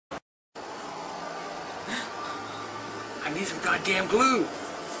need some goddamn glue. You're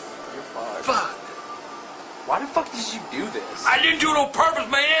fucked. Fuck. Why the fuck did you do this? I didn't do it on purpose,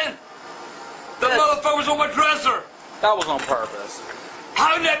 man. The motherfucker was on my dresser. That was on purpose.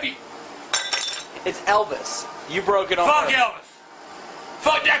 How would that be? It's Elvis. You broke it on Fuck purpose. Elvis.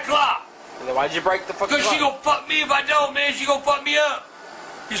 Fuck that clock. And then why'd you break the fucking Because she gonna fuck me if I don't, man. She gonna fuck me up.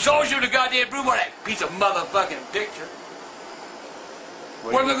 You saw she with a goddamn broom on that piece of motherfucking picture.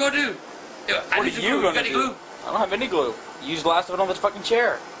 What am I gonna do? What are you gonna do? I don't have any glue. You used the last of it on this fucking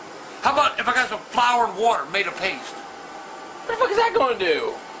chair. How about if I got some flour and water made of paste? What the fuck is that gonna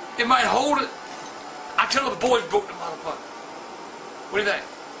do? It might hold it. I tell the boys broke the motherfucker. What do you think?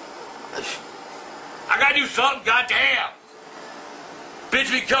 I gotta do something, goddamn.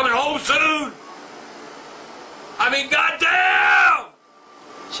 Bitch be coming home soon. I mean, goddamn.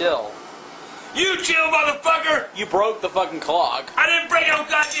 Chill. You chill, motherfucker. You broke the fucking clock. I didn't break it on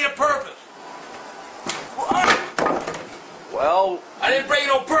goddamn purpose. Well, I didn't break it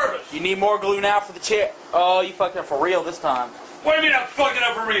on purpose. you need more glue now for the chair. Oh, you fucked up for real this time. What do you mean I'm fucking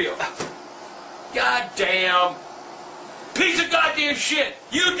up for real? Goddamn. Piece of goddamn shit.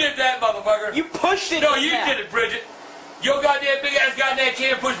 You did that, motherfucker. You pushed it. No, you did it, Bridget. Your goddamn big ass goddamn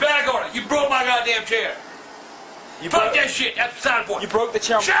chair pushed back on it. You broke my goddamn chair. You Fuck that shit. That's the sign point. You broke the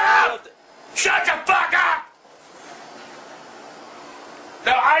chair. Shut up! Shut the fuck up!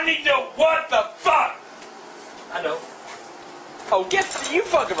 Now I need to know what the fuck. I know. Oh, you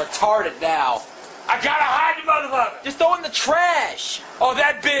fucking retarded now. I gotta hide the motherfucker. Just throw it in the trash. Oh,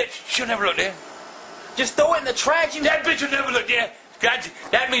 that bitch. She'll never look there. Just throw it in the trash. That bitch will never look there. God,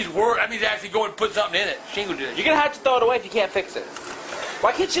 that means work. That means actually go and put something in it. She ain't gonna do that. You're gonna have to throw it away if you can't fix it.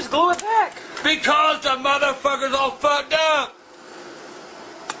 Why can't you just glue it back? Because the motherfucker's all fucked up.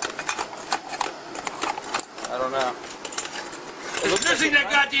 I don't know. There's missing that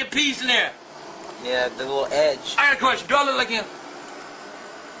goddamn piece in there. Yeah, the little edge. I got a question. Do I look like him?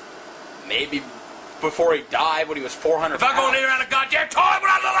 Maybe before he died when he was 400 If I go lay around a goddamn toilet, would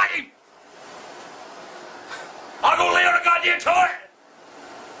I look like him? I'll go lay on a goddamn toilet.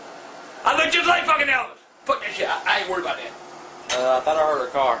 I look just like fucking Elvis. Fuck that shit. I ain't worried about that. I thought I heard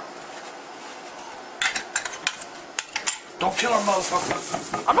her car. Don't kill her,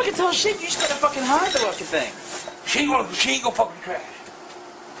 motherfucker. I'm not gonna tell shit. You just gotta fucking hide the fucking thing. She ain't gonna fuck with the trash.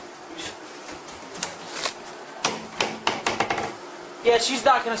 Yeah, she's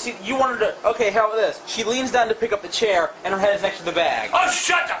not gonna see. You want her to. Okay, how about this? She leans down to pick up the chair, and her head is next to the bag. Oh,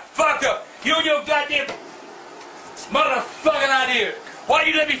 shut the fuck up. You and your goddamn motherfucking idea. Why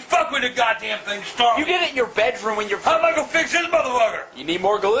you let me fuck with the goddamn thing to start You with? get it in your bedroom when you're. How am I gonna fix this motherfucker? You need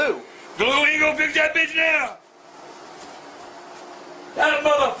more glue. Glue ain't gonna fix that bitch now. That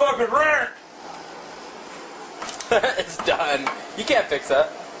motherfucker's rare. It's done. You can't fix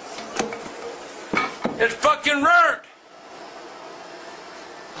that. It's fucking rare.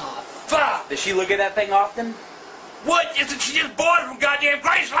 Oh, fuck. Does she look at that thing often? What? She just bought it from goddamn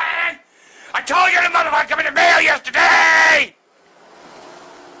Graceland. I told you the motherfucker come in the mail yesterday.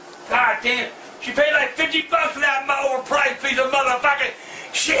 God damn. She paid like $50 for that overpriced piece of motherfucking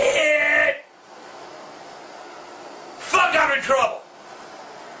shit. Fuck, I'm in trouble.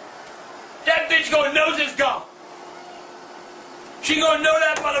 That bitch gonna know this gone. She gonna know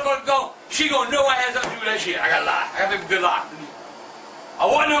that motherfucker gone. She gonna know I had something to do with that shit. I gotta lie. I gotta make a good lie. I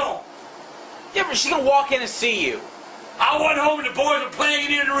wasn't home. Yeah, but she's gonna walk in and see you. I wasn't home and the boys were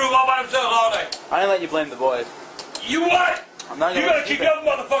playing in the room all by themselves all day. I didn't let you blame the boys. You what? I'm not You gonna better keep your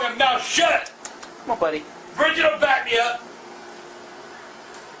motherfucking mouth shut. Come on, buddy. Bridget will back me up.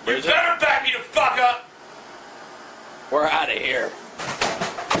 You Bridget? better back me the fuck up. We're out of here.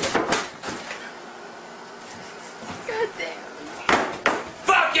 God damn.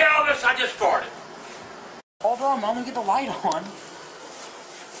 Fuck you, Elvis. I just farted. Hold on, Mom. Let me get the light on.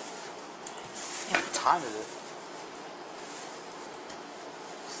 Yeah, what time is it?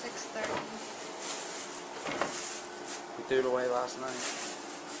 6:30. We threw it away last night.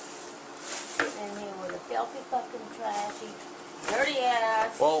 And he was a filthy fucking trashy, dirty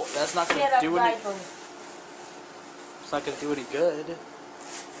ass. Well, that's not Get gonna up do right any. from. It's not gonna do any good.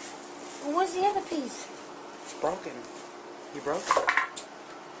 Well, where's the other piece? It's broken. You broke it.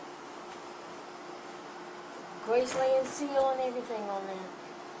 Graceland seal and everything on there.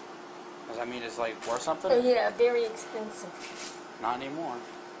 Does that mean it's like worth something? Oh yeah, very expensive. Not anymore.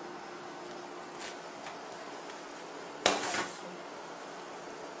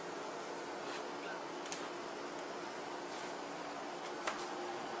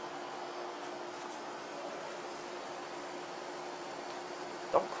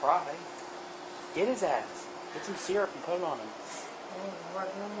 Don't cry. Get his ass. Get some syrup and put it on him. I ain't work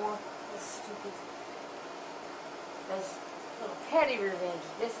no more. This stupid. That's a little petty revenge.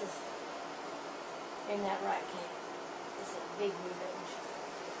 This is, ain't that right, Kate? This is a big revenge.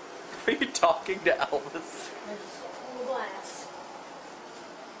 Are you talking to Elvis? There's a little glass.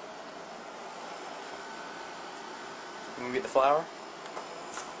 You want to get the flower?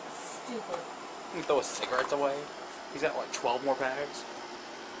 Stupid. You can throw his cigarettes away. He's got like 12 more packs.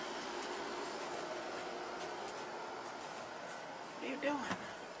 What are you doing?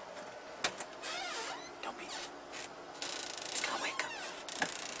 Don't be. He's gonna wake up.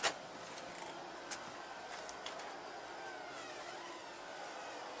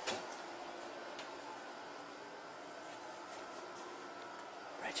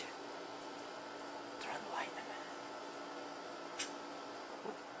 Reggie, turn the light in a minute.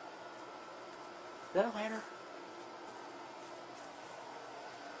 Is that a lantern?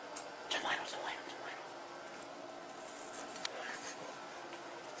 Turn the light on, turn the light on, turn the light on.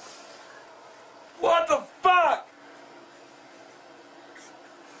 What the fuck?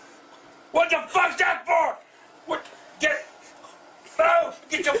 What the fuck's that for? What? Get. Oh,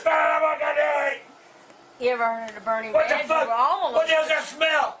 get your fat out of my goddamn. You ever heard of burning What the bed? fuck? You were almost. What the hell's that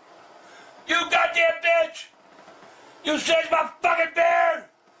smell? You goddamn bitch! You saved my fucking beard!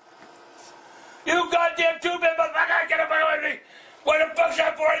 You goddamn two-bit motherfucker! Get away from me! What the fuck's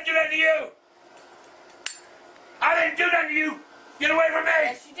that for? I didn't do that to you! I didn't do that to you! Get away from me!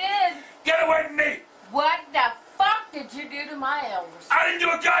 Yes, you did. Get away from me! What the fuck did you do to my Elvis? I didn't do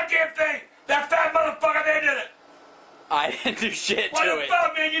a goddamn thing! That fat motherfucker there did it! I didn't do shit What to the it.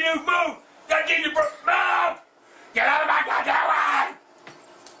 fuck, man? You do? Move! Goddamn, you broke. Move! Get out of my goddamn way!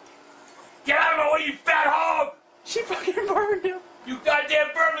 Get out of my way, you fat hog! She fucking burned him. You goddamn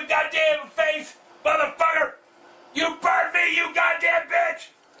burned my goddamn face, motherfucker! You burned me, you goddamn bitch!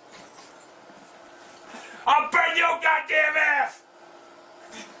 I'll burn your goddamn ass!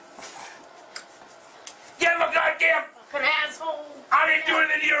 Get my goddamn... Fucking asshole. I didn't do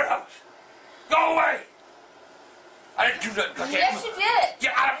anything to your house! Go away! I didn't do nothing, goddamn... Yes, you did.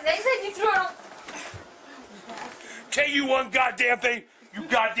 Get out of... They said you threw it on. Tell you one goddamn thing, you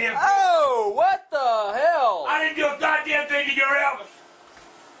goddamn... Oh, what the hell? I didn't do a goddamn thing to your Elvis!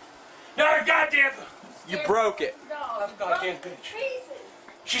 Not a goddamn... You broke it. No, That's you goddamn broke it to bitch. pieces.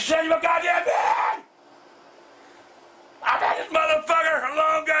 She said you a goddamn man! I've had this motherfucker a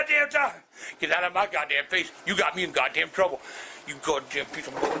long goddamn time. Get out of my goddamn face. You got me in goddamn trouble. You goddamn piece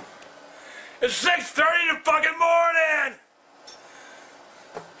of shit. It's 6:30 in the fucking morning!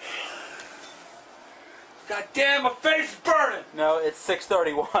 Goddamn, my face is burning! No, it's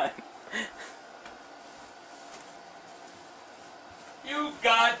 6:31. You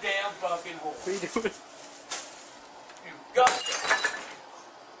goddamn fucking whore. What are you doing? You goddamn...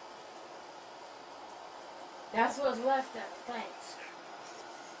 That's what's left of it. Thanks.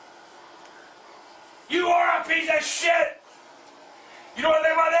 You are a piece of shit! You know what I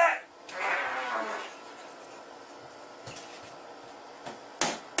think about that?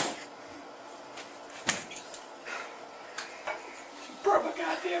 She burned my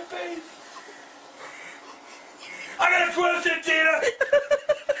goddamn face. I gotta twist it, Tina!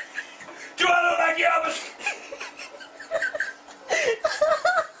 Do I look like Elvis?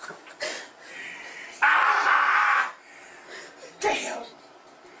 Ah! Damn!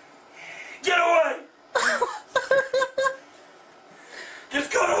 Get away!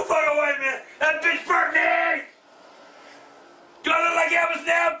 Just go the fuck away, man! That bitch burnt me! Do I look like Elvis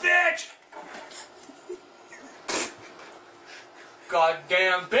now, bitch?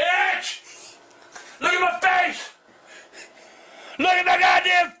 Goddamn bitch! Look at my face! Look at my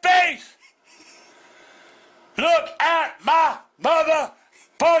goddamn face! Look at my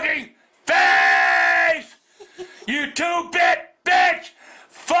motherfucking face! You two-bit bitch!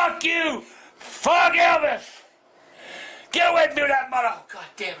 Fuck you! Fuck Elvis! Get away from me with that mother... God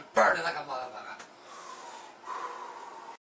damn it, burning like a motherfucker.